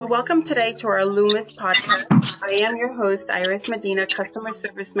welcome today to our Loomis podcast. I am your host, Iris Medina, Customer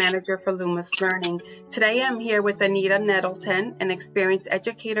Service Manager for Loomis Learning. Today I'm here with Anita Nettleton, an experienced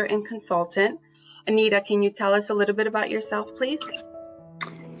educator and consultant. Anita, can you tell us a little bit about yourself, please?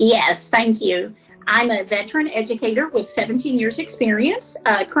 Yes, thank you. I'm a veteran educator with 17 years experience.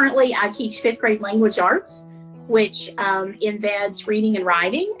 Currently, I teach fifth grade language arts, which embeds reading and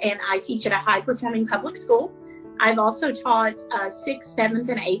writing, and I teach at a high-performing public school. I've also taught 6th, 7th,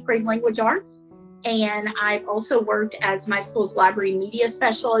 and 8th grade language arts, and I've also worked as my school's library media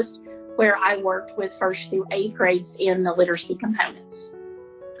specialist, where I worked with 1st through 8th grades in the literacy components.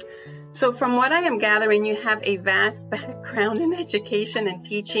 So from what I am gathering, you have a vast background in education and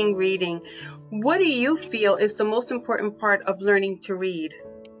teaching reading. What do you feel is the most important part of learning to read?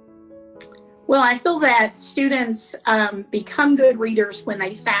 Well, I feel that students become good readers when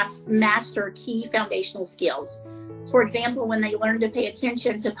they master key foundational skills. For example, when they learn to pay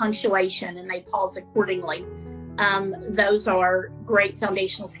attention to punctuation and they pause accordingly, those are great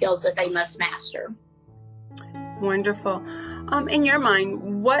foundational skills that they must master. Wonderful. In your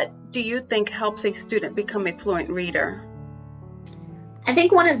mind, what do you think helps a student become a fluent reader? I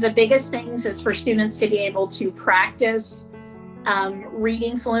think one of the biggest things is for students to be able to practice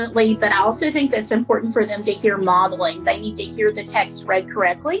reading fluently, but I also think that's important for them to hear modeling. They need to hear the text read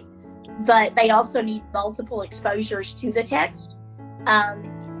correctly, but they also need multiple exposures to the text.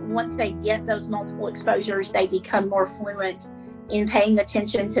 Once they get those multiple exposures, they become more fluent in paying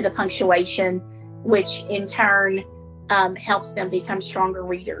attention to the punctuation, which in turn helps them become stronger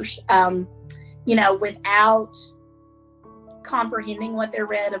readers. Without comprehending what they're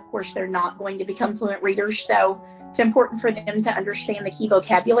read, of course, they're not going to become fluent readers. So it's important for them to understand the key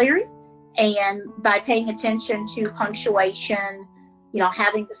vocabulary, and by paying attention to punctuation,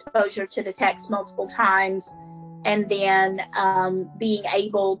 having exposure to the text multiple times, and then being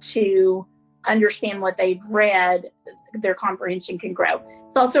able to understand what they've read, their comprehension can grow.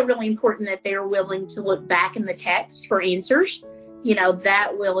 It's also really important that they're willing to look back in the text for answers. That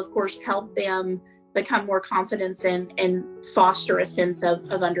will, of course, help them become more confident and foster a sense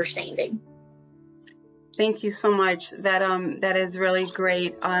of understanding. Thank you so much. That is really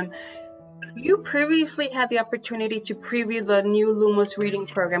great. You previously had the opportunity to preview the new Loomis reading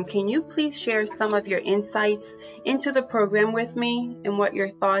program. Can you please share some of your insights into the program with me and what your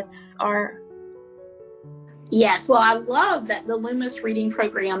thoughts are? Yes, well, I love that the Loomis reading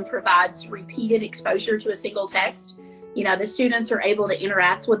program provides repeated exposure to a single text. The students are able to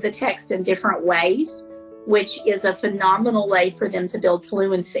interact with the text in different ways, which is a phenomenal way for them to build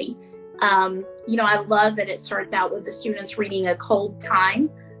fluency. I love that it starts out with the students reading a cold time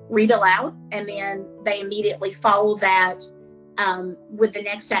read aloud, and then they immediately follow that with the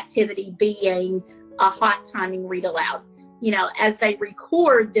next activity being a hot timing read aloud. As they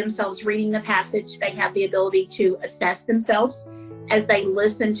record themselves reading the passage, they have the ability to assess themselves as they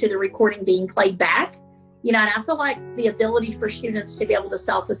listen to the recording being played back. And I feel like the ability for students to be able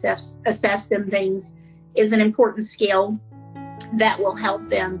to assess them things is an important skill that will help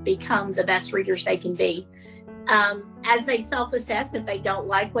them become the best readers they can be. As they self-assess, if they don't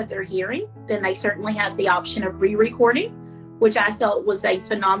like what they're hearing, then they certainly have the option of re-recording, which I felt was a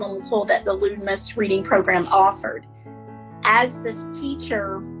phenomenal tool that the Loomis reading program offered. As this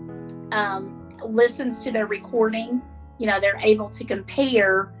teacher listens to their recording, they're able to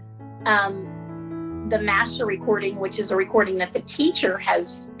compare the master recording, which is a recording that the teacher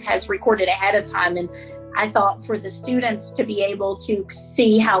has recorded ahead of time. And I thought for the students to be able to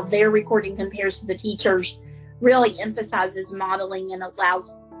see how their recording compares to the teacher's really emphasizes modeling and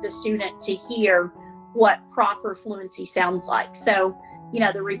allows the student to hear what proper fluency sounds like. So,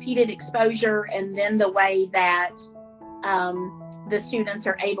 the repeated exposure and then the way that the students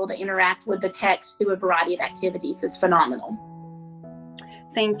are able to interact with the text through a variety of activities is phenomenal.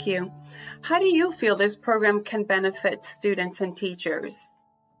 Thank you. How do you feel this program can benefit students and teachers?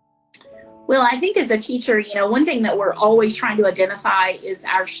 Well, I think as a teacher, one thing that we're always trying to identify is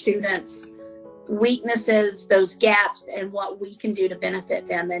our students' weaknesses, those gaps, and what we can do to benefit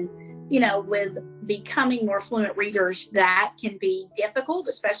them. And, with becoming more fluent readers, that can be difficult,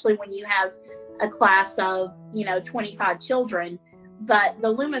 especially when you have a class of, 25 children. But the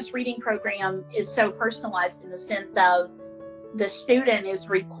Loomis reading program is so personalized in the sense of the student is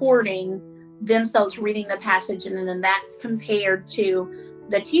recording themselves reading the passage, and then that's compared to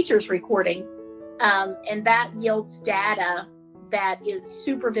the teacher's recording. And that yields data that is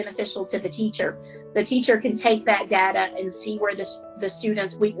super beneficial to the teacher. The teacher can take that data and see where the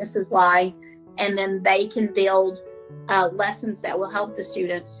student's weaknesses lie, and then they can build lessons that will help the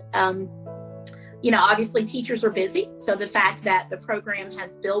students. Obviously teachers are busy. So the fact that the program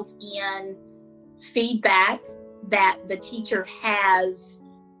has built in feedback that the teacher has,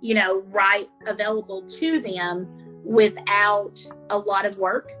 right available to them without a lot of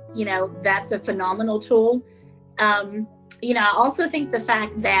work, that's a phenomenal tool. I also think the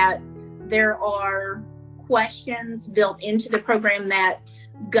fact that there are questions built into the program that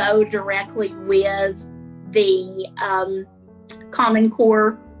go directly with the Common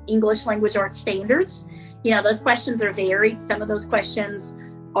Core English Language Arts standards. Those questions are varied. Some of those questions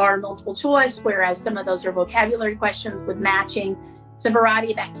are multiple choice, whereas some of those are vocabulary questions with matching. It's a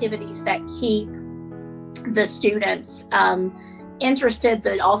variety of activities that keep the students interested,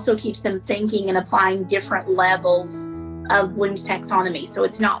 but it also keeps them thinking and applying different levels of Bloom's taxonomy. So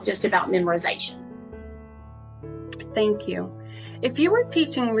it's not just about memorization. Thank you. If you were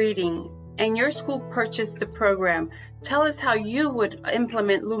teaching reading and your school purchased the program, tell us how you would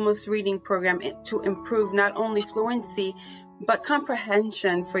implement Lumos reading program to improve not only fluency, but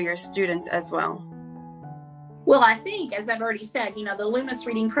comprehension for your students as well. Well, I think, as I've already said, the Lumos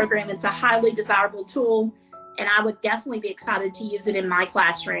reading program, it's a highly desirable tool, and I would definitely be excited to use it in my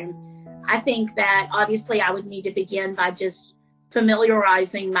classroom. I think that obviously I would need to begin by just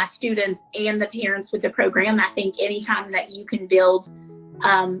familiarizing my students and the parents with the program. I think anytime that you can build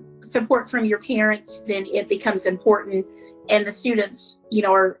support from your parents, then it becomes important, and the students,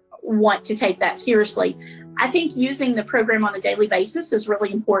 want to take that seriously. I think using the program on a daily basis is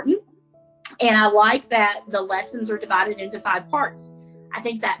really important. And I like that the lessons are divided into 5 parts. I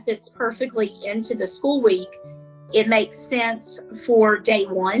think that fits perfectly into the school week. It makes sense for day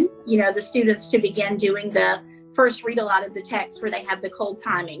 1, the students to begin doing the first read aloud of the text where they have the cold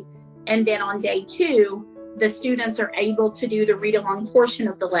timing. And then on day 2, the students are able to do the read along portion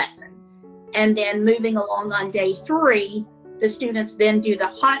of the lesson. And then moving along on day 3, the students then do the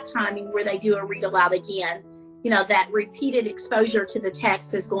hot timing where they do a read aloud again. That repeated exposure to the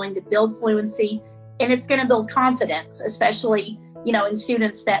text is going to build fluency, and it's going to build confidence, especially, in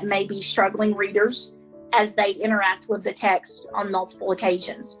students that may be struggling readers as they interact with the text on multiple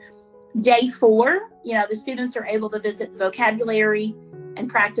occasions. Day 4, the students are able to visit vocabulary and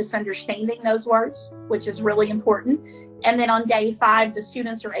practice understanding those words, which is really important. And then on day 5, the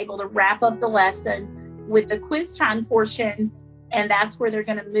students are able to wrap up the lesson with the quiz time portion, and that's where they're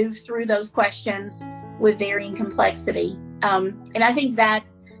going to move through those questions with varying complexity. And I think that,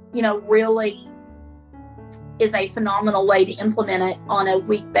 really is a phenomenal way to implement it on a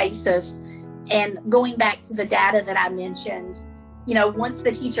week basis. And going back to the data that I mentioned, once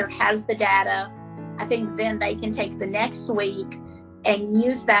the teacher has the data, I think then they can take the next week and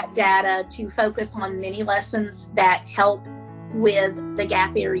use that data to focus on mini lessons that help with the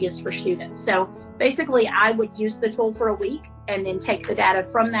gap areas for students. So basically, I would use the tool for a week and then take the data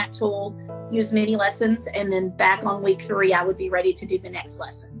from that tool, use mini lessons, and then back on week 3, I would be ready to do the next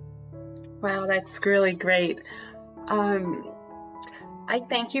lesson. Wow, that's really great. I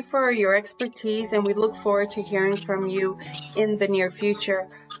thank you for your expertise, and we look forward to hearing from you in the near future.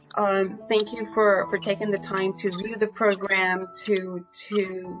 Thank you for taking the time to view the program, to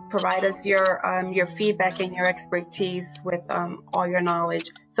provide us your feedback and your expertise with all your knowledge.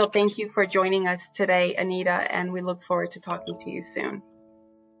 So thank you for joining us today, Anita, and we look forward to talking to you soon.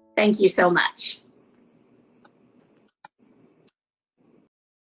 Thank you so much.